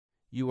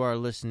You are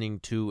listening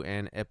to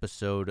an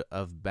episode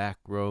of Back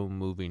Row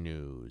Movie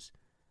News.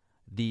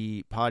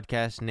 The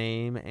podcast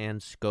name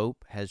and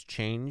scope has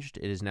changed.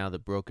 It is now the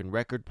Broken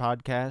Record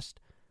Podcast,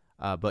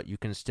 but you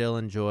can still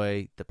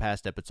enjoy the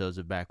past episodes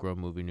of Back Row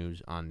Movie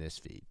News on this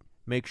feed.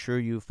 Make sure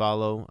you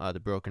follow the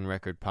Broken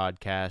Record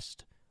Podcast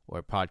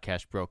or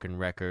Podcast Broken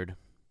Record,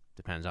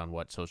 depends on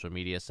what social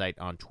media site,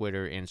 on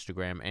Twitter,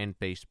 Instagram, and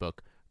Facebook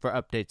for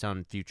updates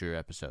on future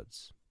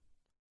episodes.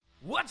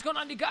 What's going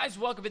on, you guys?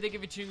 Welcome and thank you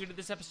for tuning into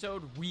this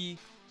episode. We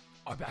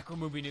are Back Row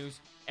Movie News,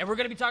 and we're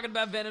going to be talking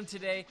about Venom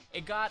today.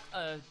 It got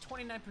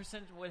 29%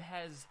 what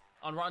has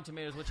on Rotten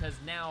Tomatoes, which has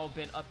now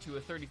been up to a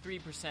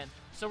 33%.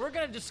 So we're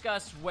going to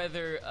discuss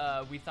whether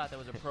we thought that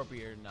was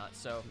appropriate or not.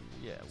 So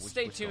Yeah,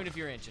 stay tuned if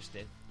you're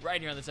interested,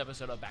 right here on this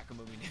episode of Back Row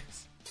Movie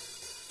News.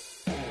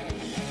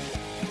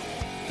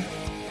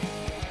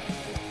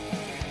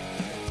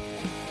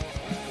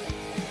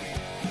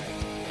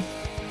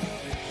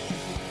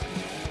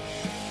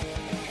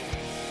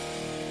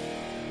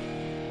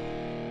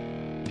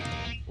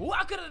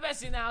 Welcome to the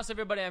best in the house,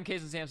 everybody. I'm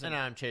Kaysen Sampson. And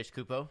I'm Chase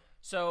Kupo.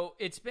 So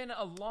it's been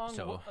a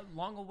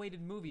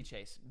long-awaited movie,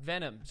 Chase.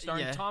 Venom,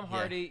 starring Tom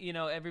Hardy. You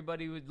know,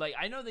 everybody would like.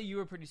 I know that you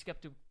were pretty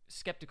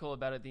skeptical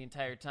about it the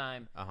entire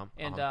time,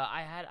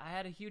 I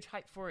had a huge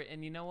hype for it.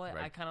 And you know what?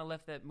 Right. I kind of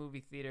left that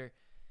movie theater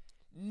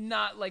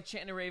not like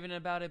chanting and raving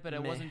about it, but I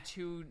wasn't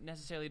too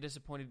necessarily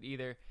disappointed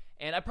either.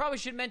 And I probably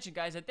should mention,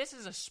 guys, that this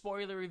is a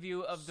spoiler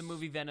review of the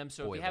movie Venom.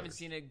 So if you haven't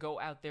seen it, go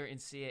out there and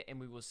see it, and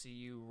we will see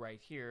you right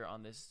here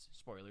on this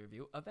spoiler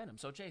review of Venom.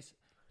 So, Chase,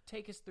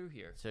 take us through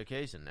here. So,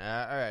 Kaysen,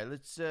 all right,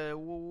 let's.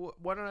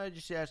 Why don't I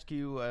just ask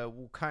you?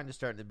 We'll kind of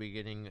start in the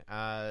beginning.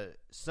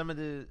 Some of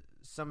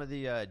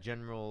the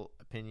general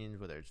opinions,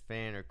 whether it's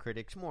fan or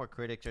critics, more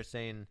critics are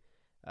saying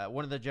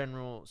some of the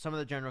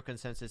general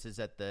consensus is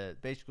that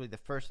basically the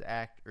first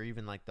act, or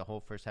even like the whole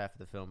first half of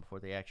the film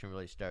before the action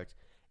really starts,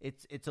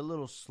 it's a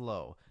little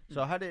slow.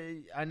 So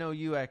I know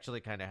you actually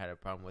kind of had a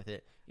problem with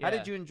it. Yeah. How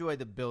did you enjoy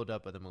the build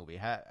up of the movie?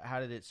 How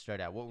did it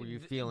start out? What were you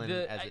feeling as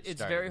it started?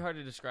 It's very hard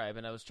to describe,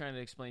 and I was trying to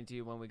explain to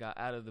you when we got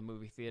out of the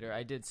movie theater.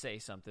 I did say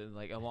something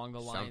like along the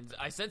lines.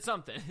 I said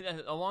something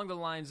along the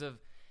lines of,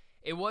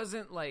 it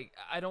wasn't like,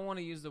 I don't want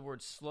to use the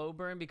word slow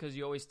burn because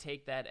you always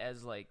take that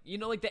as like, you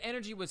know, like the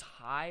energy was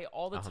high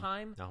all the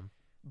time.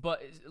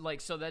 But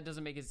like, so that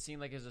doesn't make it seem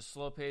like it's a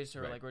slow pace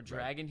or like we're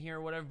dragging here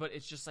or whatever. But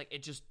it's just like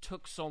it just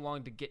took so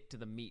long to get to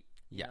the meat.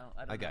 Yeah, you know?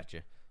 I got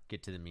you.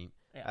 Get to the meat.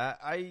 Yeah.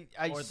 I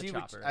or see the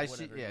chopper, what I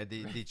see. whatever. Yeah,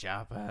 the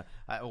chopper.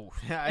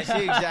 I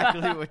see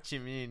exactly what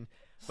you mean.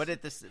 But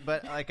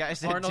but like I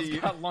said Arnold's to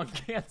you, got lung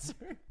cancer.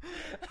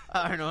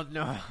 Arnold,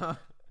 no.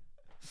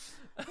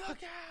 Look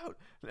out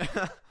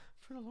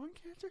for the lung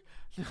cancer.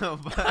 No,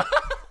 but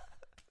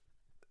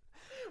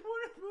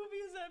What movie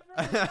is that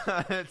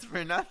from? it's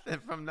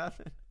from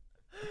nothing.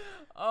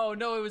 Oh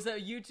no, it was that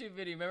YouTube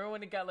video. Remember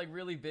when it got like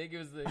really big? It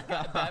was the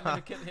guy, Batman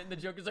who kept hitting the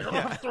Joker's like,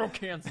 oh, throat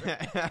cancer.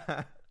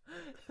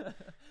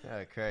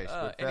 Oh Christ!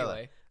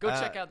 Anyway, go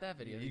check out that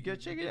video. You go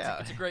check it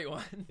out. It's a great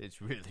one.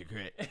 It's really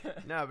great.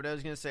 No, but I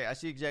was gonna say I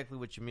see exactly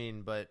what you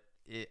mean, but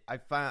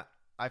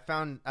I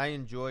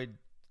enjoyed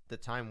the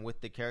time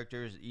with the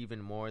characters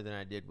even more than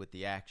I did with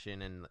the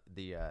action and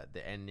the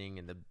ending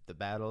and the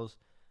battles.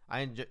 I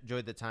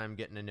enjoyed the time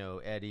getting to know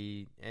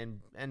Eddie and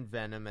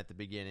Venom at the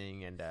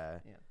beginning and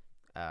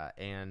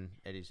Anne.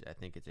 Eddie's, I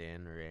think it's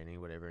Anne or Annie,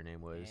 whatever her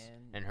name was,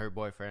 and her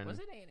boyfriend. Was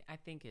it Annie? I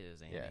think it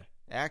is Annie. Yeah,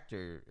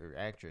 actor or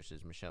actress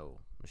is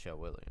Michelle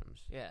Williams.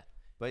 Yeah,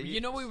 but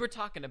you know we were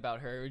talking about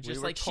her. Just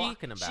we were like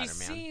talking about she her, man.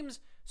 seems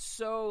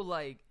so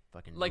like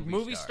Fucking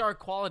movie star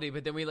quality,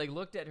 but then we like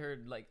looked at her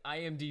like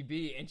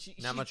IMDb and she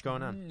much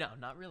going on. No,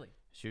 not really.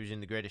 She was in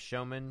The Greatest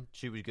Showman.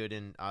 She was good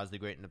in Oz the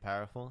Great and the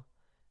Powerful.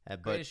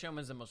 Greatest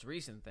Showman's the most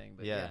recent thing,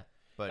 but yeah.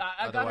 But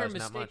I got her otherwise,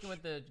 not mistaken much.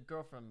 with the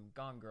girl from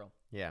Gone Girl.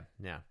 Yeah.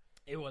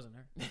 It wasn't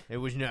her. It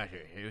was not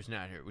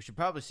her. We should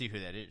probably see who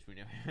that is. We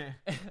know.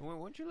 Why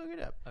don't you look it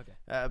up? Okay.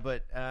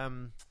 But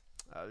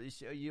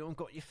you don't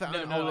got your phone.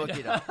 No, I'll look no.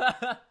 it up.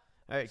 All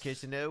right,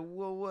 Kirsten.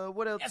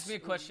 What else? Ask me a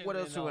question. What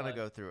else do you want to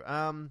go through?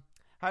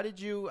 How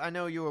did you? I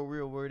know you were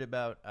real worried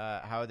about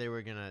how they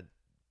were gonna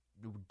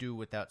do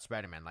without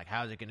Spider-Man. Like,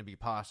 how is it going to be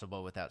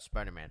possible without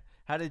Spider-Man?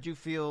 How did you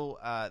feel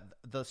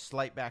the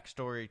slight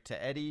backstory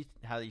to Eddie?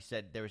 How he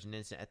said there was an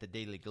incident at the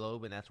Daily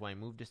Globe, and that's why he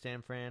moved to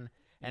San Fran.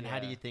 And how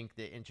do you think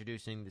that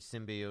introducing the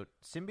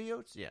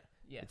symbiotes? Yeah.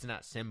 It's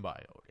not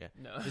symbiote. Yeah.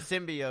 No. The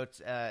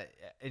symbiotes,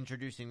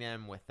 introducing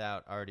them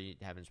without already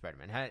having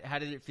Spider-Man. How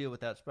did it feel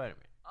without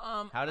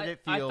Spider-Man? How did it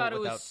feel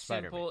without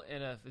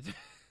Spider-Man?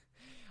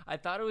 I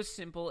thought it was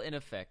simple and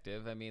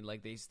effective. I mean,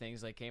 like, these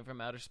things like came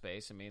from outer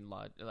space. I mean,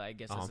 I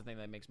guess that's the thing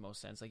that makes most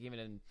sense. Like, even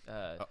in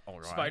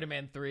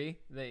Spider-Man 3,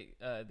 they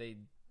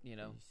you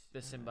know, the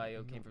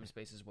symbiote came from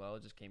space as well.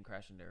 It just came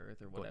crashing to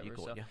Earth or whatever.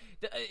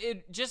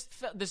 It just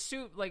felt, the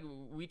suit, like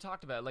we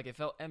talked about, like it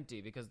felt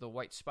empty because the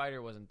white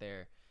spider wasn't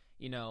there.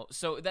 You know,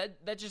 so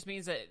that just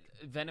means that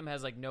Venom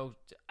has like no.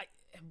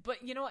 but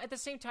at the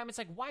same time, it's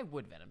like, why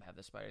would Venom have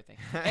the spider thing?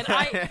 And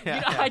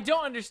I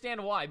don't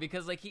understand why,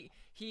 because like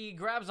he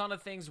grabs onto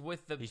things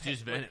with the he's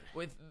just Venom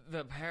with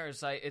the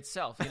parasite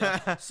itself,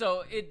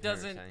 so it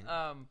doesn't.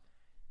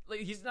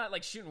 Like he's not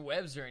like shooting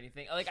webs or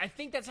anything. Like I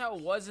think that's how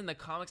it was in the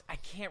comics. I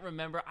can't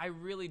remember. I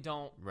really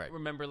don't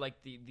remember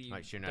like the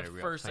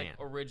first like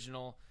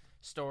original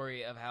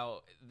story of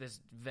how this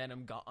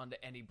Venom got onto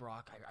Eddie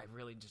Brock. I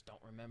really just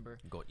don't remember.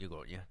 You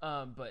go.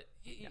 But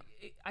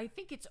I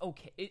think it's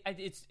okay.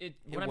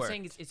 What I'm worked.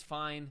 saying is it's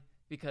fine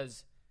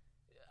because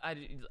I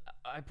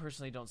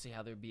personally don't see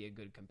how there'd be a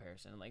good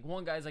comparison. Like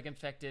one guy's like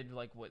infected,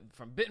 like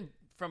bitten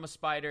from a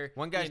spider.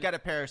 One guy's got a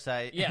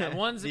parasite. Yeah,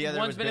 one's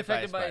been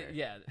affected by.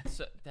 Yeah,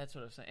 so that's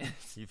what I'm saying.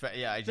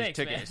 I just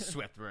took it,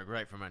 swept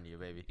right from under you,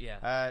 baby.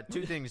 Yeah.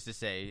 Two things to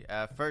say.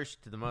 First,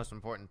 the most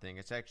important thing.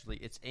 It's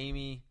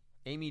Amy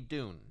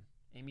Doon.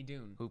 Amy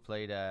Doon, who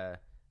played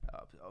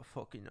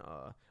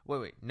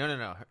wait,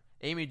 no.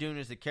 Amy Doon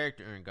is the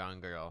character in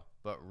Gone Girl,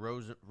 but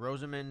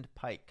Rosamund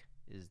Pike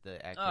is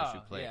the actress who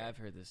played. Yeah, I've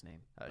heard this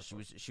name.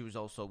 She was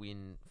also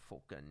in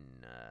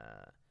fucking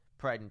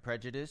Pride and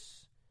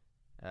Prejudice.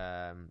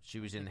 She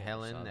was in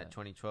Helen, that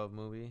 2012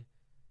 movie,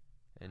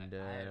 and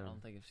I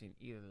don't think I've seen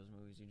either of those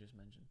movies you just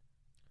mentioned.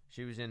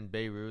 She was in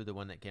Beirut, the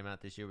one that came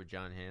out this year with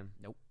John Hamm.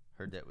 Nope,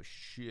 heard that was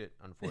shit.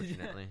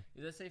 Unfortunately,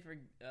 did that say for?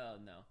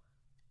 No,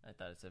 I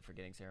thought it said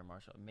Forgetting Sarah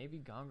Marshall. Maybe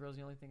Gone Girl's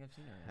the only thing I've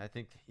seen her in. I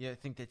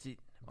think that's it.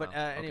 But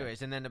Wow, anyways,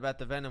 okay. And then about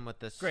the Venom with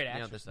this, great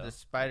actress, the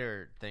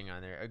spider thing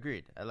on there.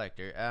 Agreed, I liked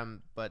her.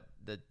 But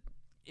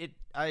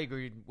I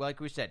agreed. Like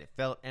we said, it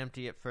felt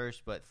empty at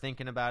first, but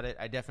thinking about it,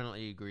 I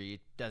definitely agree.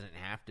 It doesn't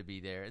have to be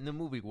there, and the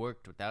movie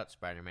worked without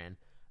Spider-Man.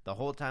 The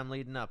whole time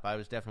leading up, I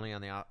was definitely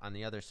on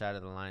the other side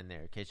of the line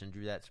there. Casey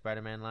drew that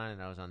Spider-Man line,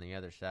 and I was on the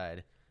other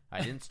side. I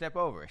didn't step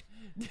over it.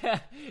 Yeah,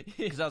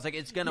 because I was like,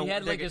 it's gonna. He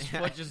had like his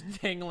foot just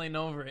dangling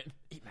over it.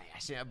 Eat my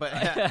ass, yeah, but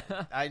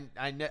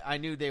I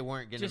knew they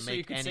weren't gonna just make so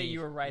you could any. say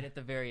you were right at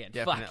the very end.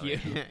 Definitely.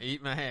 Fuck you.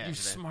 Eat my ass. You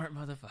smart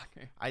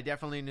motherfucker. I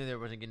definitely knew there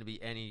wasn't going to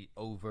be any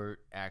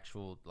overt,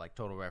 actual, like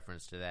total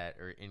reference to that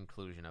or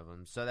inclusion of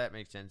them, so that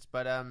makes sense.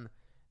 But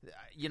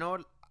you know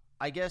what?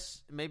 I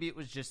guess maybe it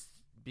was just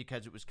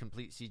because it was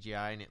complete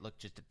CGI and it looked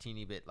just a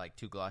teeny bit like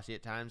too glossy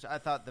at times. I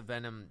thought the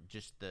Venom,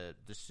 just the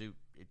suit,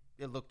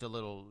 it looked a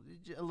little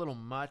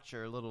much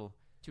or a little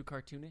too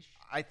cartoonish.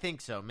 I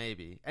think so,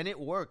 maybe, and it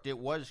worked. It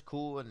was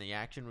cool and the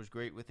action was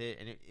great with it,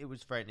 and it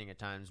was frightening at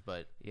times.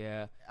 But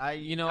yeah, I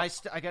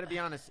got to be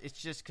honest. It's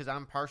just because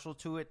I'm partial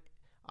to it.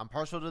 I'm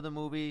partial to the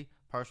movie,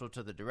 partial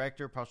to the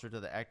director, partial to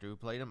the actor who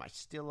played him. I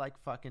still like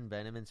fucking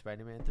Venom in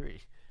Spider-Man 3.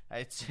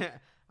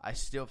 I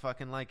still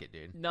fucking like it,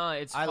 dude. No,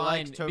 it's I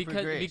fine like Topher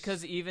Grace.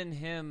 because even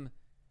him.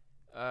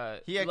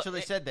 He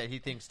actually said that he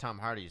thinks Tom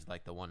Hardy's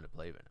like the one to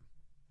play Venom.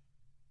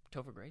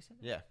 Topher Grace?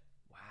 Yeah.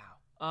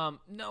 Wow.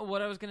 No,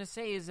 what I was gonna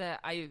say is that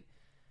I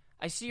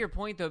see your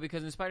point though,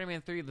 because in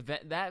Spider-Man 3,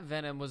 that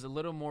Venom was a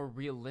little more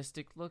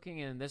realistic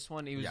looking, and in this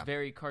one, he was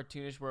very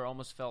cartoonish, where it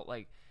almost felt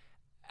like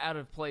out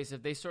of place.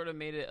 If they sort of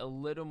made it a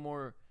little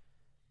more,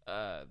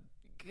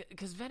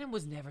 because Venom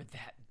was never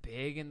that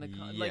big in the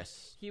like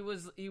he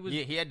was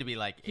he had to be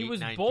like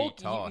 8-9 bulky, feet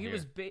tall.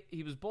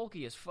 He was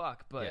bulky as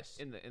fuck, but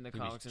in the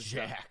comics and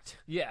jacked. Stuff,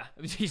 yeah,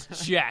 he's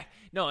jacked.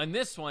 No, in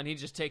this one he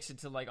just takes it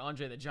to like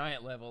Andre the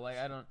Giant level. Like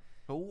I don't.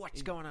 But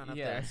what's going on up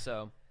there? there?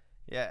 So.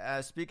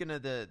 Yeah, speaking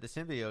of the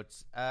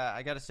symbiotes,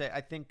 I gotta say, I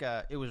think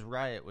it was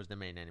Riot was the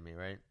main enemy,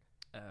 right?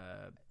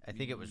 I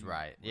think it was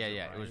Riot.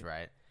 It was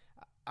Riot.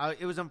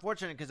 It was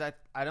unfortunate because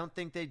I don't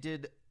think they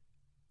did.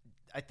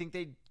 I think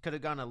they could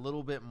have gone a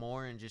little bit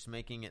more in just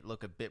making it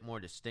look a bit more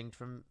distinct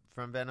from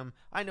Venom.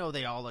 I know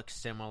they all look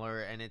similar,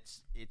 and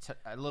it's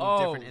a little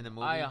different in the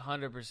movie. I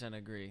 100%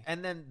 agree.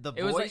 And then the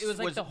voice it was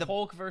like the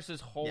Hulk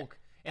versus Hulk. Yeah.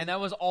 And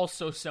that was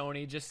also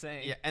Sony, just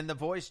saying. Yeah, and the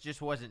voice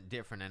just wasn't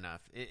different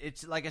enough.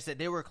 It's like I said,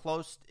 they were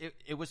close.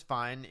 It was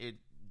fine.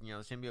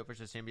 Symbiote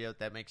versus symbiote,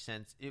 that makes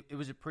sense. It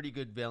was a pretty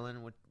good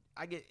villain. With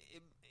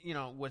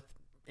with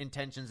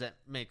intentions that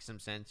make some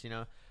sense,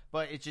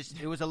 But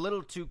it was a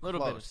little too close.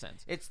 Little bit of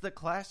sense. It's the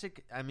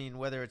classic. I mean,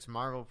 whether it's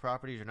Marvel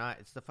properties or not,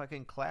 it's the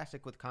fucking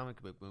classic with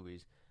comic book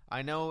movies.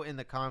 I know in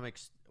the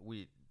comics,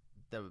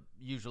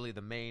 usually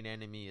the main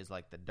enemy is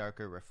like the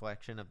darker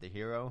reflection of the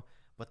hero.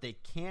 But they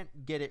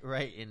can't get it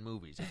right in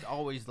movies. It's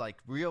always like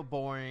real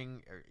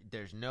boring. Or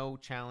there's no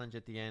challenge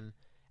at the end.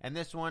 And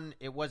this one,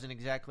 it wasn't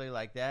exactly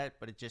like that,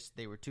 but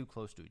they were too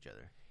close to each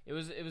other. It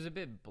was a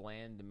bit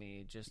bland to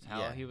me, just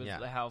how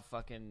how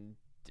fucking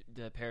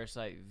the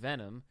parasite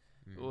Venom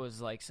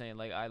was like saying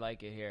like, I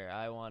like it here,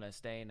 I want to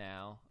stay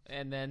now,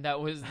 and then that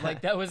was I'm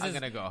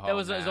gonna go home. That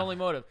was now. His only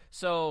motive.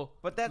 So,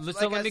 but that's so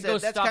like let I me said, go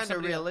that's stop kind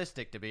of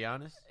realistic, to be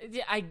honest.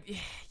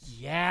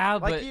 Yeah,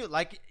 but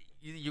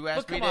You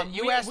asked me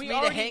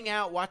to hang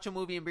out, watch a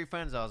movie, and be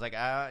friends. I was like,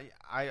 I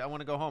want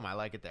to go home. I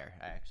like it there.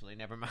 Actually,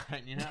 never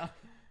mind.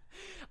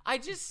 I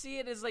just see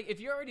it as like, if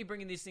you're already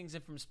bringing these things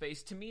in from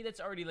space, to me that's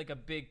already like a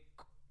big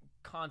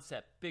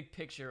concept, big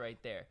picture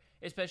right there.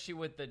 Especially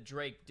with the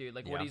Drake dude,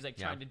 like what he's like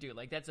trying to do.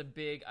 Like that's a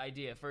big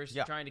idea. First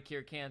trying to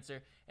cure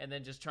cancer, and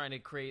then just trying to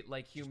create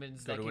like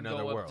humans that can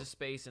go up to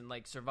space and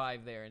like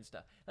survive there and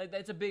stuff. Like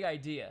that's a big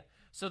idea.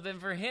 So then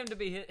for him to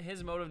be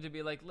his motive to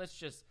be like,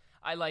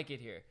 I like it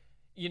here.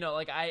 You know,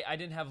 like I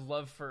didn't have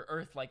love for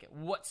Earth like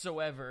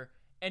whatsoever,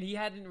 and he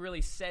hadn't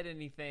really said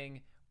anything,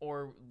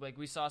 or like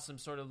we saw some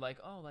sort of like,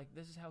 oh, like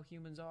this is how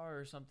humans are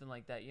or something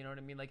like that. You know what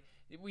I mean? Like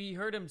we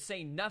heard him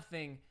say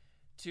nothing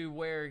to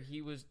where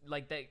he was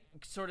like that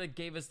sort of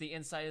gave us the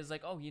insight is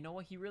like, oh, you know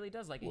what? He really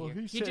does like it here.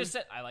 He just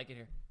said, I like it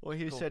here. Well,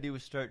 he said he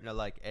was starting to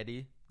like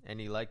Eddie, and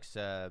he likes,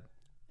 I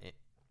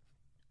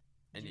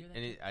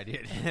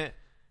did.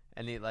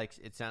 And he likes,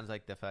 it sounds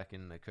like the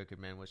Crooked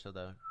Man whistle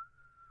though.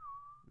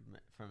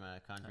 From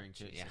Conjuring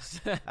 2,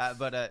 yes.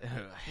 But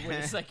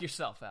it's like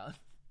yourself, Alan.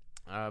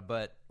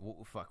 But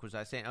fuck was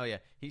I saying? Oh yeah,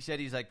 he said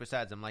he's like.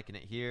 Besides, I'm liking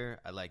it here.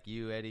 I like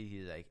you, Eddie.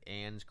 He's like,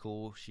 Anne's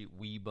cool.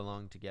 We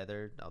belong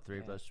together, all three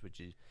of us. Which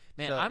is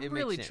man, I'm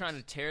really trying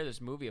to tear this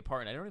movie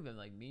apart, and I don't even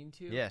like mean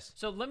to. Yes.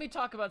 So let me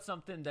talk about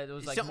something that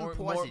was like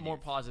more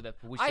positive.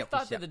 I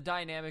thought that the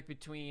dynamic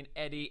between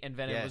Eddie and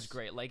Venom was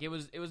great. Like it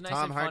was nice and funny.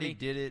 Tom Hardy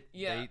did it.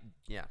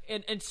 Yeah.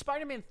 And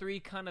Spider-Man 3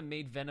 kind of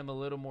made Venom a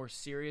little more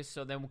serious.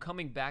 So then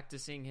coming back to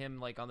seeing him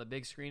like on the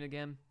big screen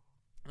again.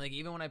 Like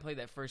even when I played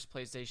that first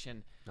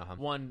PlayStation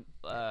 1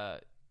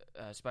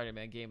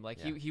 Spider-Man game,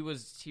 like he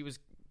was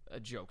a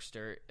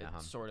jokester,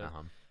 sort of,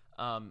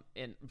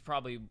 and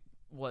probably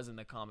was in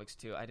the comics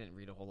too. I didn't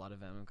read a whole lot of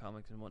Venom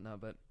comics and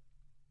whatnot, but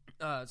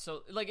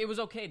so like it was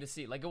okay to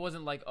see. Like it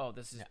wasn't like, oh,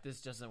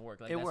 this doesn't work.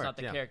 Like that's not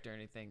the character or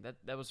anything.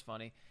 That was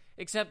funny,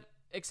 except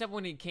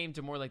when he came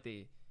to more like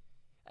the.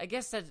 I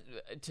guess that's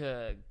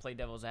to play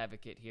devil's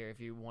advocate here.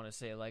 If you want to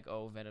say like,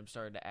 oh, Venom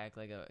started to act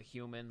like a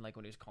human, like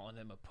when he was calling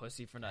him a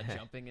pussy for not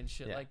jumping and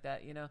shit like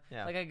that, you know?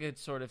 Yeah. Like I could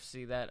sort of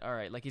see that. All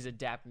right, like he's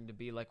adapting to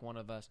be like one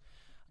of us.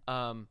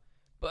 But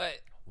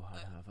one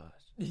of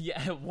us.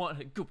 Yeah,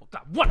 one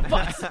of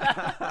us.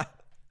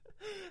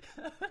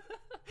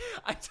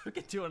 I took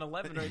it to an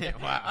 11 right there.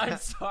 Wow. I'm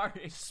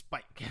sorry.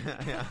 Spike.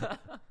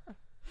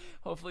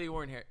 Hopefully you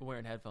weren't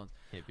wearing headphones.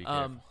 Yeah, be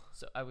careful.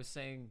 So I was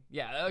saying,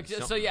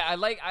 I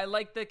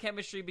like the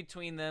chemistry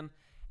between them,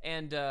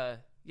 and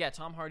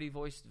Tom Hardy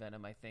voiced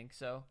Venom, I think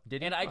so.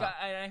 Did he? And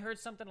I heard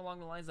something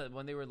along the lines that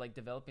when they were like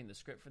developing the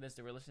script for this,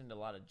 they were listening to a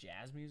lot of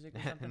jazz music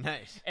or something.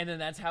 Nice. And then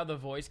that's how the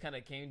voice kind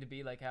of came to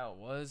be, like how it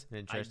was.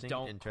 Interesting.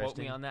 Don't quote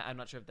me on that. I'm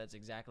not sure if that's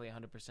exactly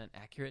 100%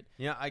 accurate.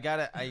 Yeah,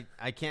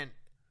 I can't.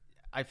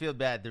 I feel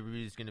bad. The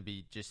review's going to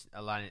be just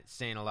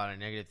saying a lot of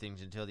negative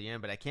things until the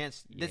end, but I can't.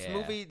 This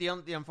movie, the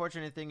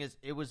unfortunate thing is,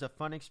 it was a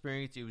fun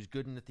experience. It was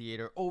good in the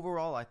theater.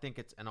 Overall, I think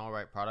it's an all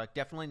right product.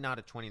 Definitely not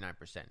a 29%.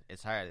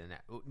 It's higher than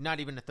that. Not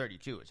even a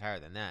 32. It's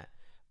higher than that.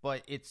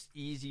 But it's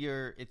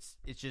easier. It's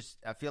just,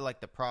 I feel like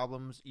the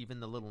problems, even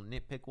the little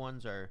nitpick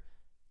ones, are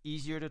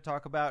easier to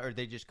talk about, or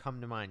they just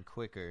come to mind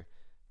quicker.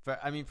 For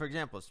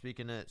example,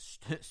 speaking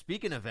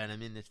of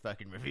Venom in this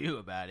fucking review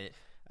about it,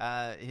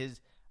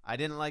 I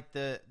didn't like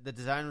the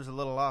design was a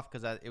little off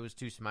because it was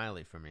too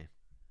smiley for me.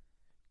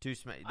 Too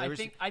smiley. I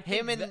think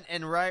him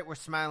and Wright were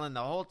smiling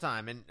the whole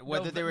time, and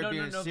whether they were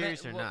being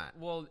serious or not.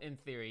 Well, in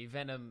theory,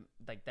 Venom,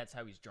 like that's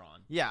how he's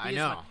drawn. Yeah, I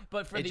know.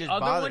 But for the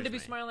other one to be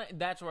smiling,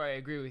 that's where I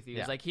agree with you. Yeah.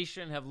 It's like he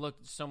shouldn't have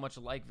looked so much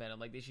like Venom.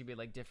 Like they should be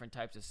like different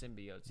types of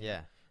symbiotes. Yeah.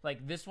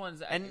 Like this one's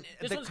the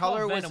one's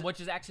color called Venom, which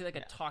is actually like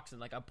a toxin,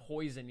 like a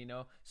poison, you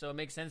know. So it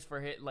makes sense for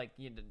it, like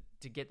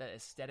to get that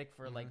aesthetic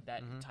for like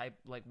that type,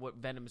 like what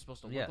Venom is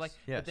supposed to look like.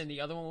 Yes. But then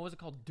the other one, what was it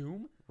called?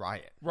 Doom?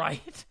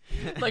 Riot.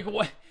 Like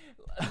what?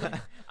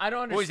 I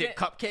don't understand. What was it,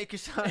 cupcake or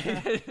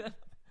something?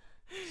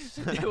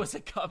 It was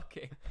a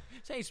cupcake.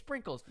 Say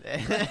sprinkles.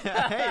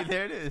 Hey,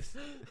 there it is.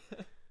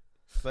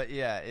 But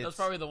yeah, that was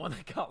probably the one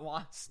that got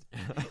lost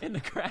in the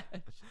crash.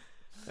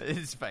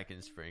 It's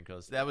fucking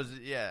sprinkles. That was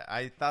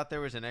I thought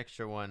there was an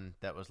extra one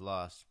that was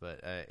lost,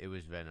 but it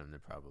was Venom.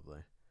 Probably.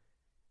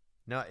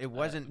 No, it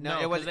wasn't.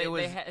 It was.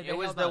 It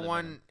was the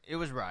one. It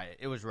was Riot.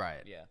 It was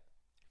Riot. Yeah.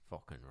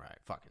 Fucking Riot.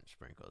 Fucking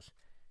sprinkles.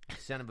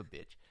 Son of a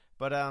bitch.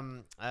 But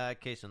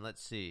Kason,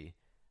 let's see.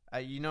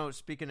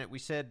 Speaking of, we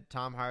said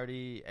Tom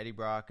Hardy, Eddie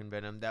Brock, and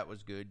Venom. That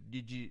was good.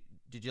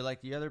 Did you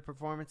like the other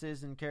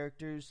performances and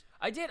characters?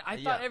 I did. I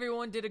thought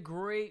everyone did a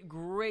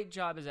great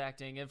job as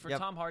acting. And for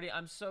Tom Hardy,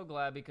 I'm so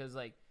glad because,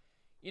 like,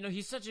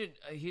 he's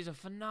he's a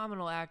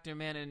phenomenal actor,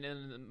 man. And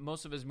in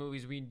most of his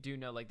movies, we do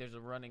know, like, there's a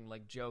running,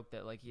 like, joke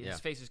that, like, his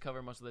face is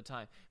covered most of the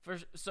time.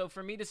 So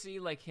for me to see,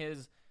 like,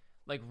 his,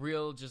 like,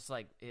 real, just,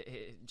 like,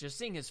 just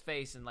seeing his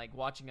face and, like,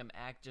 watching him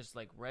act just,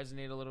 like,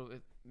 resonate a little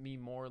with me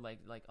more, like,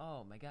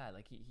 oh, my God,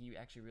 like, he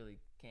actually really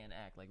can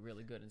act like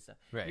really good and stuff.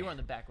 Right. You were on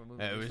the backroom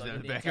movie. It was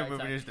on the backroom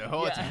movie the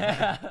whole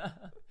time.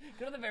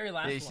 Go to the very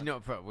last one.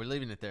 No, we're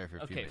leaving it there for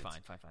a few minutes.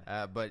 Okay,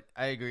 fine. But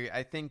I agree.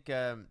 I think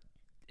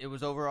it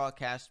was overall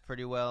cast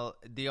pretty well.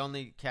 The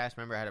only cast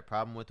member I had a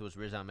problem with was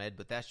Riz Ahmed,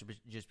 but that's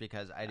just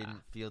because I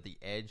didn't feel the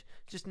edge.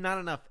 Just not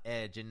enough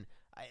edge, and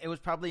it was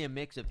probably a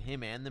mix of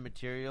him and the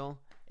material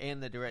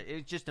and the direct. It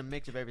was just a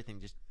mix of everything,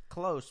 just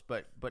close,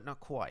 but not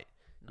quite.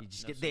 No,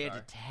 they had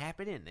to tap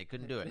it in. They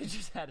couldn't do it. They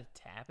just had to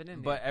tap it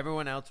in. But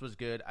everyone else was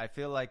good. I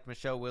feel like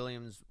Michelle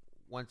Williams,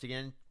 once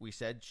again, we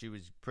said she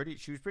was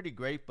pretty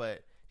great,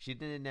 but she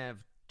didn't have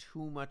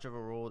too much of a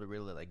role to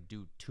really like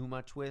do too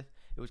much with.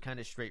 It was kind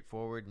of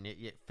straightforward, and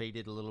it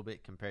faded a little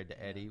bit compared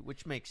to Eddie,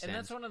 which makes sense. And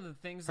that's one of the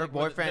things. Her like,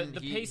 boyfriend,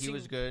 the pacing, he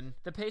was good.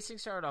 The pacing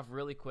started off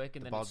really quick,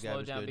 and then it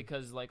slowed down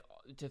because, like,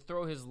 to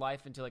throw his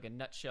life into like a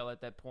nutshell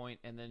at that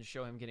point, and then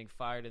show him getting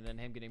fired, and then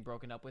him getting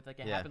broken up with, like,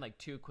 it happened like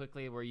too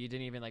quickly, where you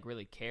didn't even like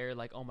really care.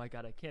 Like, oh my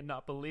god, I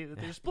cannot believe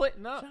that they're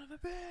splitting up. Son of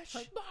a bitch.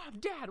 Like, Mom,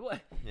 Dad, what?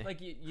 Yeah.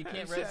 Like, you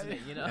can't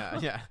resonate, you know?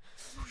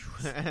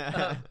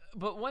 Yeah.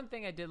 But one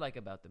thing I did like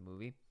about the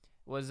movie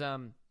was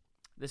the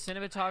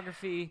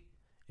cinematography.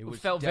 It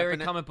felt very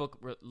comic book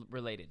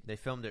related. They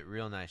filmed it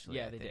real nicely.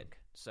 Yeah, they did.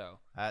 So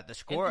the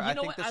score, I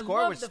think the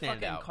score would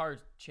stand out. I loved the fucking car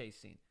chase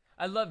scene.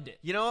 I loved it.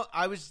 You know,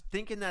 I was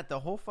thinking that the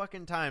whole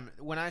fucking time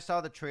when I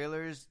saw the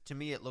trailers. To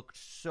me, it looked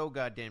so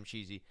goddamn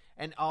cheesy,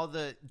 and all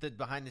the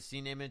behind the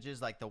scene images,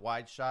 like the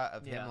wide shot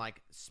of him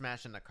like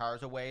smashing the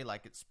cars away,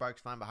 like it's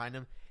sparks flying behind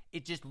him.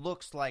 It just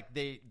looks like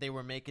they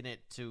were making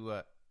it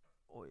to.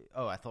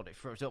 Oh, I thought it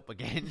froze up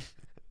again.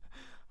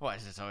 Why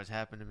does this always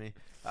happen to me?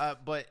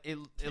 But it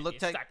looked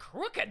it's like that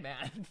crooked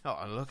man.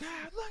 Oh, look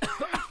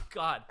out!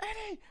 God,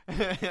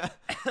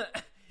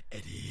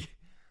 Eddie.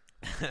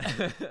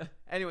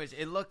 Anyways,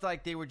 it looked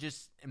like they were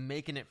just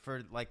making it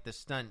for like the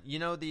stunt. You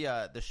know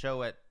the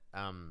show at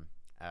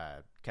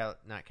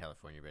not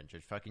California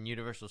Adventures, fucking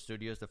Universal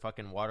Studios, the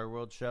fucking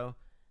Waterworld show.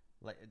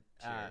 Like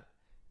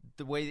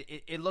the way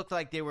it looked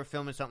like they were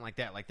filming something like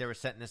that. Like they were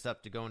setting this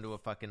up to go into a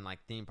fucking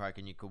like theme park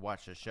and you could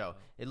watch the show.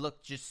 It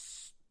looked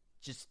just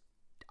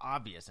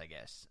obvious, I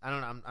guess. I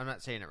don't know. I'm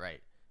not saying it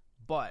right.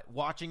 But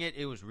watching it,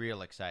 it was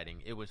real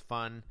exciting. It was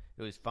fun.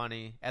 It was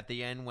funny. At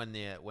the end, when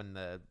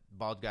the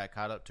bald guy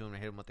caught up to him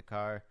and hit him with the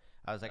car,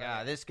 I was like,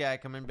 this guy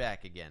coming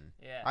back again.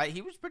 Yeah.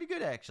 He was pretty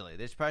good, actually.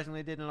 They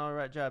surprisingly did an all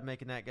right job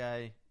making that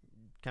guy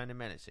kind of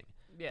menacing.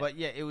 Yeah. But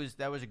yeah,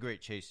 that was a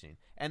great chase scene.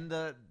 And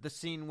the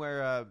scene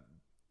where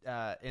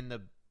in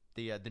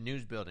the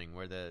news building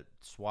where the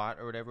SWAT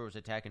or whatever was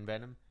attacking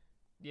Venom.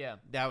 Yeah.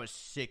 That was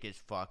sick as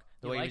fuck.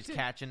 The way he was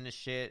catching the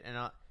shit and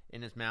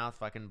in his mouth,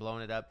 fucking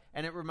blowing it up.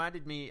 And it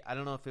reminded me, I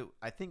don't know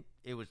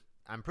if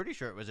I'm pretty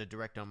sure it was a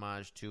direct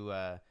homage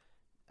to,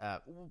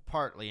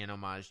 partly an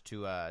homage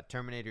to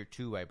Terminator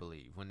 2, I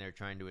believe, when they're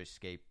trying to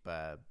escape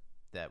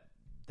that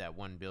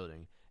one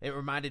building. It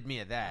reminded me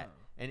of that,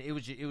 and it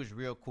was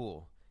real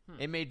cool.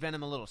 It made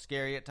Venom a little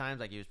scary at times,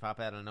 like he was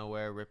popping out of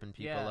nowhere, ripping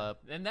people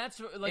up. And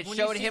that's like it when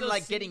showed him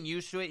like getting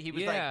used to it. He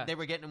was like they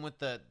were getting him with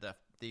the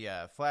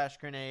flash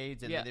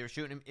grenades, and then they were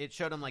shooting him. It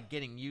showed him like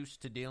getting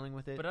used to dealing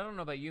with it. But I don't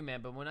know about you,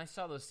 man. But when I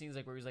saw those scenes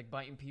like where he was like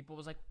biting people, I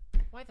was like,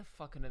 why the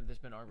fuck couldn't this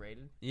been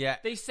R-rated? Yeah,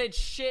 they said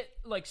shit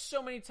like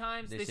so many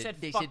times. They said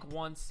fuck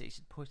once. They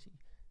said pussy.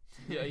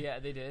 Yeah,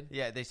 they did.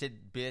 Yeah, they said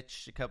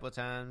bitch a couple of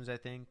times, I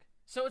think.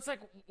 So it's like,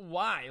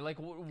 why? Like,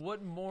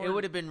 what more? It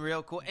would have been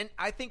real cool, and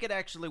I think it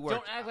actually worked.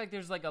 Don't act like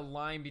there's like a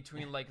line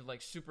between like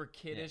super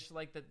kiddish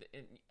like that.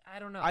 I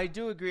don't know. I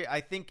do agree.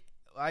 I think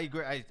I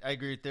agree. I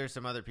agree. There's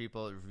some other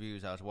people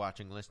reviews I was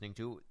watching, listening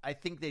to. I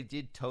think they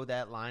did toe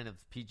that line of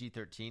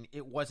PG-13.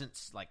 It wasn't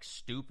like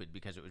stupid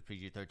because it was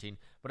PG-13,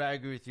 but I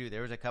agree with you.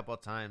 There was a couple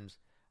of times.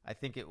 I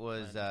think it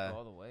was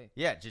all the way.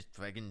 Yeah, just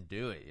fucking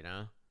do it. You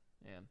know.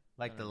 Yeah.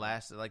 Like the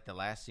last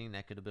scene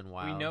that could have been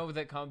wild. We know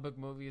that comic book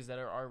movies that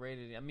are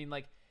R-rated. I mean,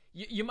 like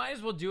you might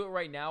as well do it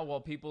right now while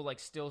people like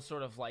still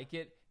sort of like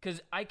it, because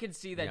I could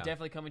see that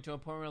definitely coming to a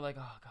point where like,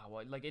 oh god,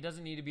 what? Like it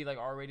doesn't need to be like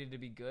R-rated to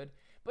be good.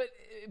 But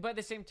by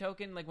the same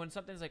token, like when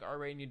something's like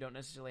R-rated and you don't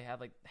necessarily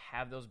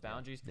have those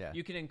boundaries,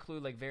 you can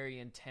include like very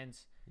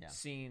intense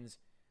scenes.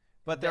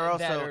 But they're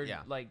also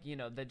like, you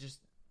know, that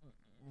just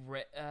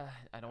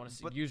I don't want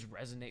to use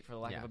resonate for the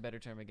lack of a better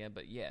term again,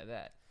 but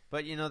that.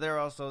 But you know,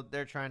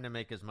 they're trying to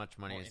make as much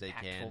money as they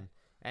can,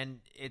 and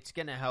it's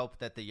going to help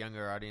that the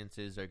younger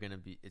audiences are going to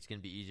be. It's going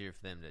to be easier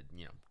for them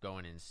to go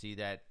in and see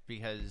that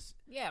because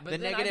but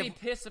then I'd be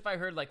pissed if I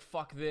heard like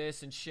fuck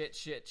this and shit.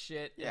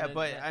 Yeah, then,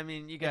 but I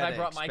mean, you got. If I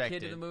brought my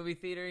kid to the movie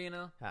theater,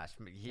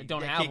 I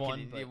don't have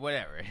one, but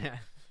whatever.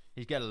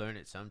 He's got to learn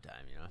it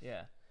sometime,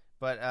 Yeah.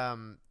 But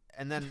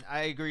and then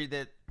I agree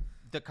that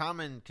the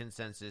common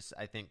consensus,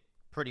 I think,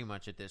 pretty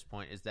much at this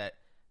point is that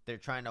they're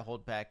trying to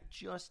hold back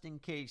just in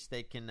case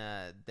they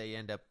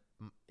end up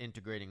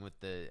integrating with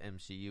the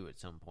MCU at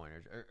some point,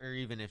 or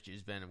even if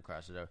just Venom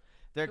crosses over.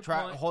 They're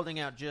holding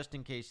out just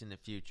in case in the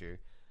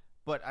future.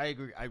 But I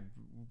agree. I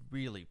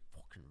really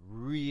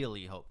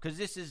hope, because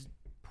this is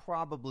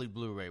probably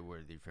Blu-ray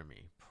worthy for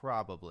me.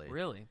 Probably.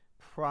 Really?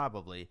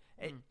 Probably.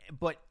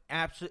 But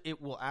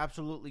it will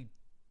absolutely,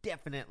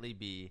 definitely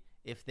be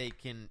if they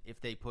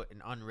put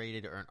an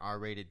unrated or an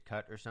R-rated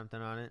cut or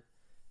something on it.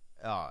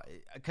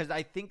 Because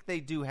I think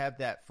they do have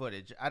that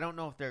footage. I don't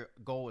know if their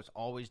goal is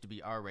always to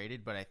be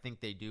R-rated, but I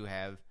think they do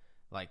have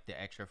like the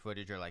extra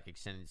footage or like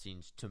extended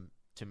scenes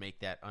to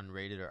make that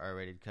unrated or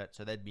R-rated cut.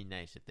 So that'd be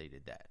nice if they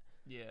did that.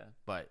 Yeah.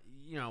 But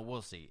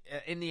we'll see.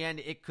 In the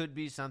end, it could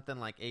be something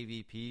like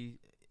AVP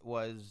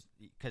was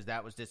because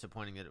that was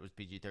disappointing that it was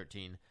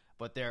PG-13,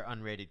 but their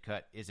unrated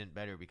cut isn't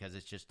better because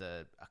it's just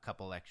a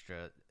couple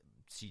extra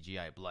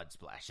CGI blood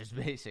splashes,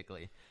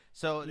 basically.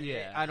 So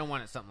Yeah. I don't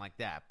want it something like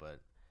that, but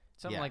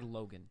Something yeah. like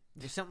Logan.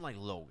 It's something like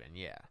Logan,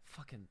 yeah.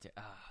 Fucking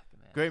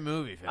man. Great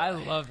movie, Phil. I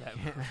love that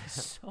movie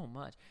so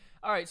much.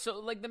 All right, so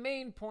like the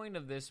main point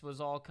of this was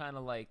all kind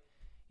of like,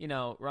 you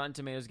know, Rotten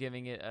Tomatoes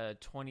giving it a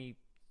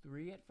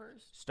 23 at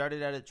first.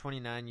 Started out at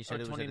 29. You said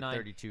it was at a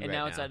 32 and right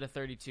now it's at a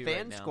 32 Fan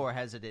right now. score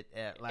has it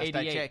at last 88.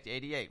 I checked,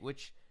 88,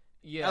 which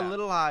Yeah. a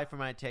little high for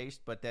my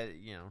taste, but that,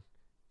 you know.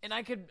 And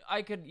I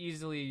could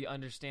easily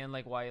understand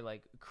like why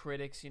like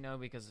critics, you know,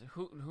 because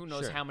who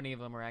knows Sure. how many of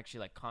them are actually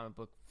like comic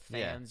book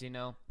Yeah. fans, you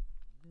know.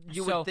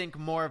 You So- would think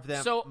more of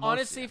them. So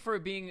honestly, for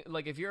being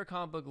like, if you're a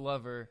comic book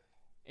lover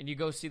and you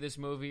go see this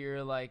movie,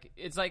 you're like,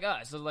 it's like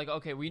us. So like,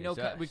 okay, we know It's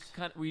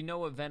us. we know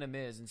what Venom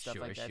is and stuff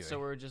Sure, like that. sure. So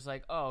we're just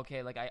like, oh,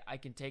 okay, like I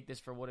can take this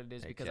for what it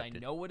is because I Accept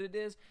it. know what it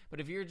is. But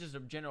if you're just a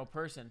general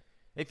person,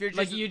 if you're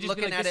like just you just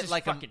looking be like, at this it is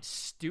like fucking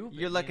stupid.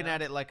 you're looking you know?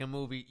 at it like a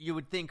movie, you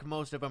would think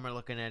most of them are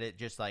looking at it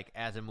just like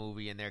as a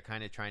movie, and they're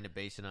kind of trying to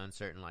base it on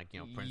certain like, you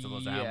know,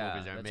 principles of how Yeah,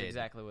 movies are that's made.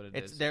 exactly what it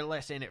is. They're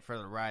less in it for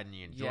the ride and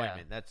the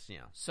enjoyment. That's, you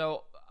know.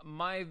 So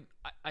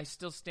I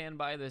still stand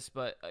by this,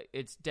 but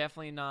it's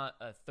definitely not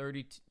a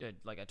 30,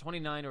 like a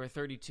 29 or a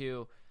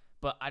 32.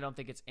 But I don't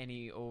think it's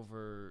any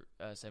over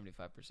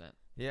 75%.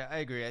 Yeah, I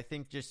agree. I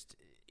think just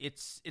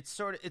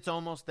it's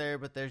almost there,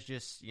 but there's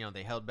just, you know,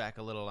 they held back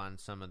a little on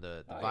some of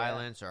the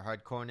violence or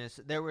hardcoreness.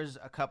 There was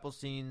a couple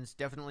scenes,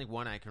 definitely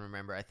one I can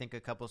remember. I think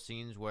a couple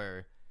scenes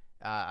where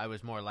I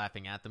was more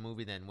laughing at the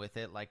movie than with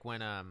it, like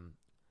when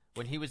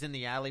he was in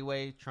the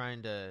alleyway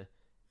trying to,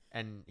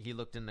 and he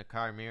looked in the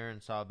car mirror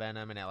and saw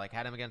Venom, and it like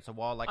had him against the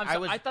wall. Like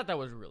I thought that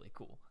was really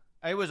cool.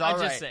 it was I all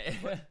right. just say.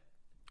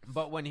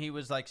 But when he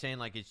was like saying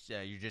like it's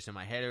you're just in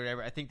my head or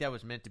whatever, I think that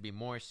was meant to be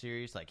more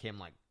serious. Like him,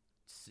 like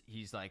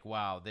he's like,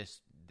 wow,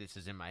 this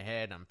is in my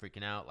head. I'm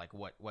freaking out. Like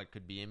what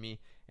could be in me?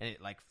 And it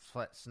like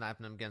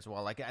snapping him against the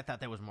wall. Like I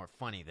thought that was more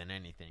funny than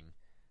anything.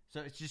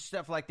 So it's just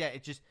stuff like that.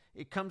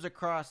 It comes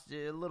across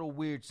a little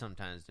weird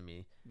sometimes to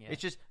me. Yeah.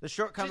 It's just the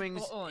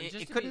shortcomings. Just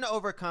It to couldn't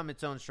overcome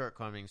its own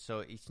shortcomings, so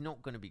it's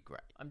not going to be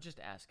great. I'm just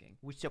asking.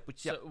 What's up?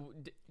 So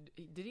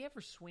did he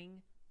ever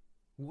swing?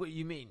 What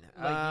you mean?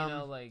 Like you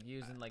know, like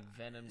using like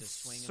Venom to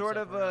swing. Sort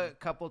of himself around? a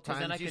couple 'Cause times.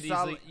 then I You could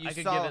saw- easily you I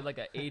could saw- give it like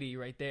a 80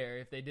 right there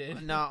if they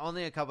did. No,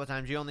 only a couple of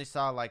times. You only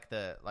saw like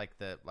a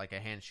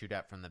hand shoot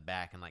out from the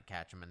back and like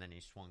catch him, and then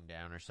he swung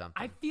down or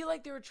something. I feel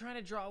like they were trying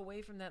to draw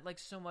away from that like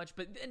so much,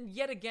 but then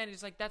yet again,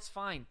 it's like that's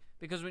fine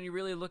because when you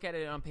really look at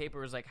it on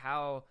paper, it's like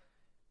how.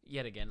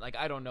 Yet again, like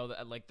I don't know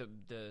that like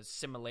the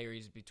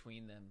similarities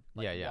between them.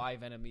 Like Yeah. why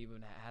Venom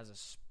even has a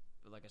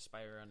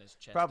spider on his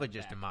chest. Probably and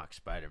just to back. mock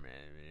Spider-Man,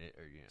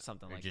 or you know,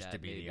 Something or like just that, to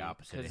be maybe. the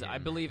opposite. Because of I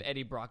him. believe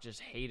Eddie Brock just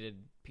hated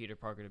Peter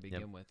Parker to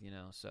begin with, you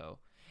know. So,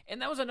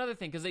 and that was another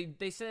thing because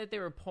they said that they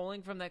were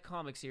pulling from that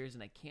comic series,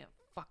 and I can't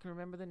fucking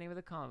remember the name of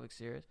the comic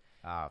series.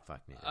 Oh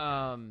fuck me.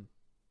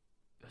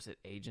 Was it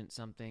Agent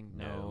something?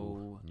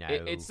 No.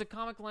 It's the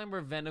comic line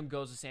where Venom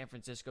goes to San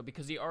Francisco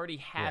because he already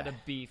had a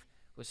beef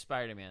with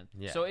Spider-Man.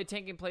 Yeah. So it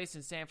taking place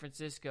in San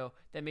Francisco,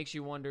 that makes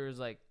you wonder, is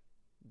like,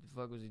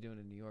 the fuck was he doing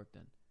in New York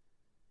then?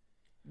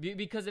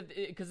 Because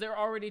they're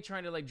already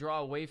trying to like draw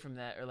away from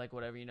that or like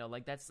whatever, you know,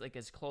 like that's like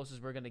as close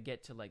as we're gonna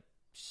get to like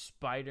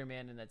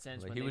Spider-Man in that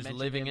sense. Well, when he they was mentioned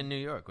living him. in New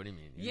York. What do you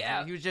mean?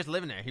 He was just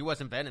living there. He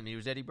wasn't Venom. He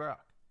was Eddie Brock.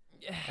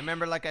 I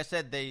remember, like I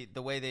said,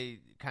 the way they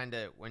kind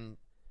of when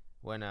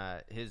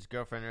his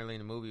girlfriend early in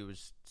the movie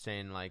was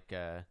saying like,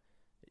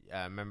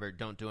 remember,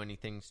 don't do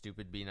anything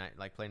stupid. Be nice,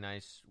 like play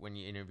nice when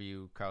you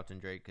interview Carlton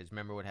Drake. Because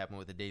remember what happened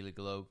with the Daily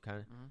Globe, kind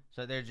of. Mm-hmm.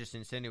 So they're just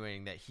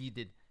insinuating that he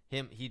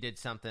did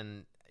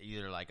something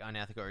either like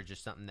unethical or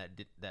just something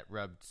that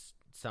rubbed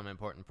some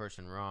important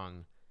person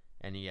wrong,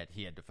 and he had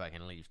to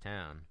fucking leave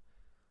town.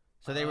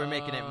 So they were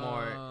making it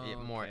more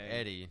okay.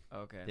 Eddie.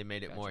 Okay, They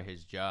made it more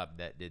his job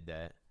that did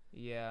that.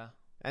 Yeah.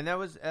 And that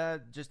was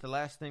just the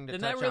last thing to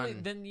Then touch that really,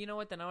 on. then you know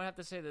what? Then I would have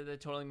to say that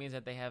that totally means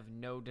that they have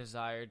no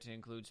desire to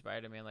include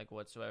Spider-Man like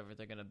whatsoever.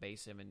 They're gonna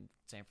base him in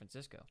San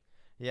Francisco.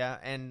 Yeah,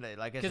 and like I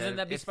said, Because then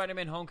that'd be if-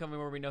 Spider-Man: Homecoming,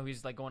 where we know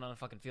he's like going on a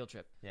fucking field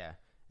trip. Yeah,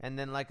 and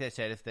then like I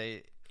said, if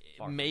they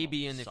Far from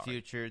maybe home. in the Sorry.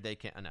 future they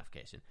can enough,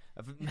 Kason.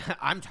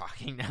 I'm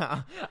talking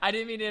now. I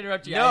didn't mean to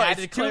interrupt you. No, I had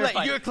it's to too late.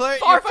 clarify. You're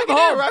Far you're from fucking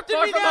home. interrupting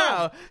Far me from now.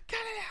 home. Cut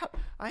it out.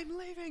 I'm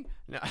leaving.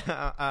 No,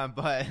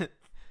 but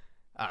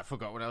I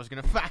forgot what I was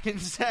gonna fucking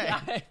say.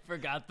 I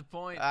forgot the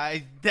point.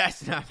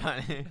 That's not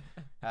funny.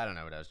 I don't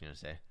know what I was gonna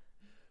say.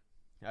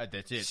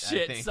 That's it.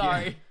 Shit, I think.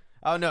 sorry.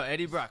 Oh no,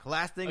 Eddie Brock.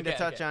 Last thing to Okay,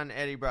 touch okay. on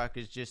Eddie Brock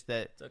is just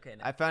that It's okay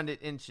now. I found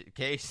it in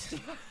case.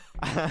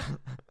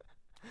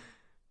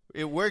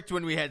 It worked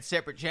when we had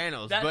separate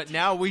channels, but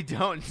now we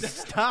don't.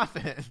 Stop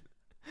it.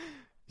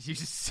 You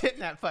just sit in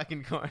that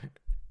fucking corner.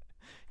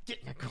 Get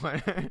in the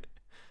corner.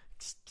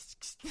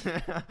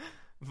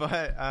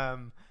 But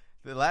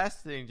The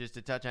last thing, just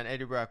to touch on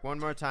Eddie Brock one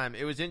more time,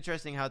 it was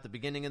interesting how at the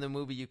beginning of the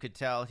movie you could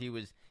tell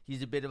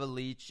he's a bit of a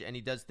leech and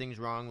he does things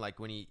wrong, like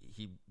when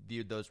he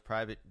viewed those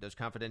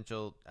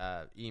confidential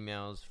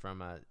emails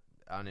from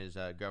on his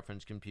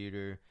girlfriend's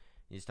computer.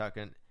 He's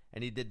talking,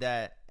 and he did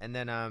that, and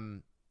then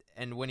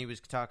and when he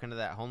was talking to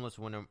that homeless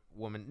woman,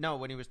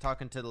 when he was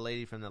talking to the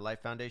lady from the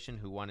Life Foundation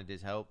who wanted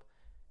his help,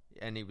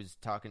 and he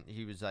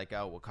was like,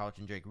 oh, well,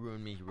 Carlton Drake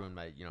ruined me. He ruined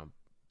my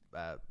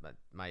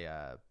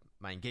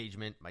my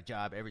engagement, my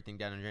job, everything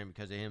down the drain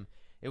because of him.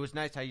 It was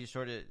nice how you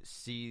sort of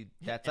see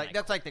that's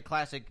like the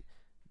classic,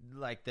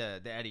 like the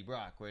Eddie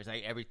Brock, where it's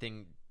like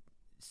everything,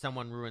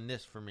 someone ruined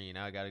this for me,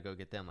 now I got to go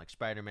get them. Like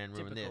Spider-Man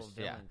ruined Typical this,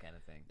 villain kind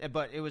of thing.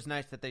 But it was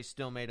nice that they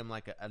still made him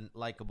like a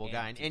likable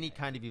guy, and he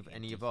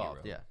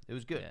evolved. Yeah, it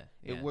was good.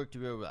 Yeah. It worked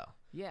real well.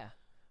 Yeah.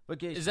 But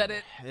Gacy, is that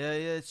it?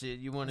 Yeah, that's it.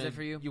 You want Is that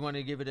for you? You want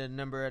to give it a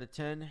number out of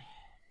 10?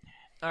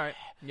 All right.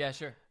 Yeah,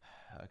 sure.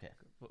 Okay.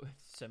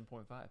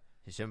 7.5.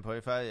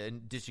 7.5,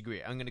 and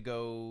disagree. I'm gonna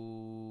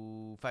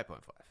go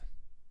 5.5.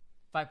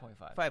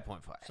 5.5.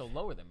 5.5. So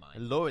lower than mine.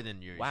 Lower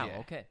than yours. Wow. Yeah.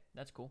 Okay,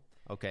 that's cool.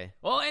 Okay.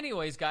 Well,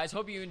 anyways, guys,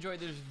 hope you enjoyed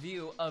this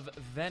review of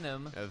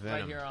Venom, Venom.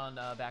 right here on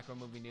Back Row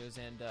Movie News,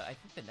 and I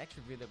think the next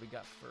review that we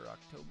got for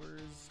October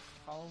is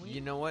Halloween.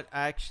 You know what?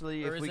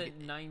 Actually, or if is we it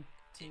 1990s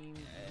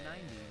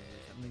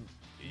or something?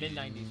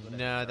 Mid-90s. Whatever.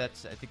 No, I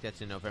think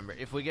that's in November.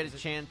 If we get a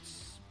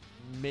chance.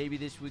 Maybe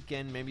this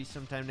weekend, maybe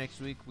sometime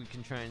next week, we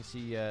can try and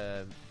see.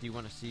 Do you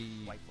want to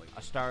see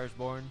A Star Is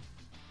Born?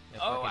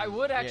 Oh, I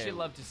would actually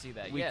love to see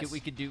that. We yes, we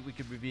could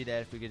review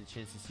that if we get a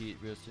chance to see it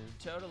real soon.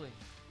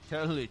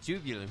 Totally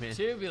Tubular, man.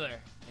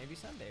 Tubular. Maybe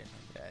Sunday or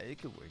something. Yeah, it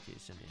could work here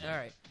Sunday. All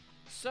right.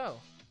 So,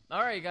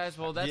 all right, guys.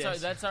 Well,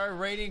 that's our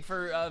rating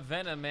for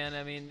Venom, man.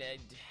 I mean,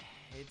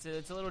 it's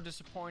a little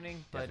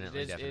disappointing, but it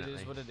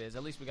is what it is.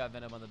 At least we got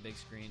Venom on the big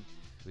screen.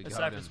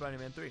 Aside from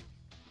Spider-Man 3,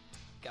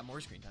 got more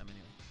screen time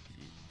anyway.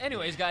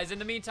 Anyways, guys, in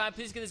the meantime,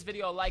 please give this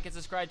video a like and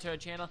subscribe to our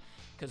channel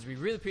because we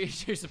really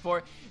appreciate your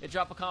support. And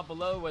drop a comment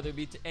below, whether it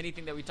be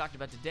anything that we talked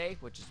about today,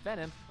 which is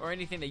Venom, or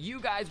anything that you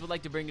guys would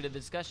like to bring into the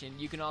discussion.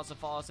 You can also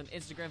follow us on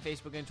Instagram,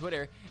 Facebook, and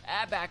Twitter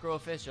at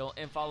BackRowOfficial,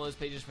 and follow those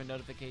pages for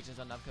notifications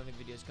on upcoming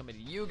videos coming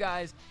to you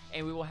guys.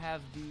 And we will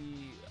have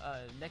the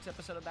next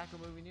episode of Back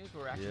Row Movie News,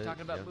 where we're actually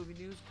talking about movie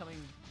news coming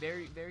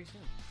very, very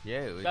soon.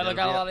 Yeah, got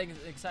a lot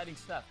of exciting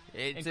stuff.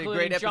 It's a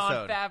great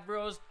episode. John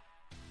Favreau's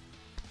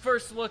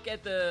first look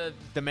at the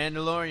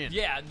Mandalorian.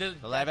 Yeah, the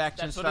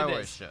live-action Star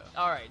Wars show.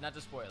 All right, not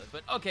to spoil it.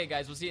 But okay,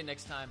 guys, we'll see you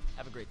next time.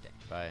 Have a great day.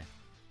 Bye.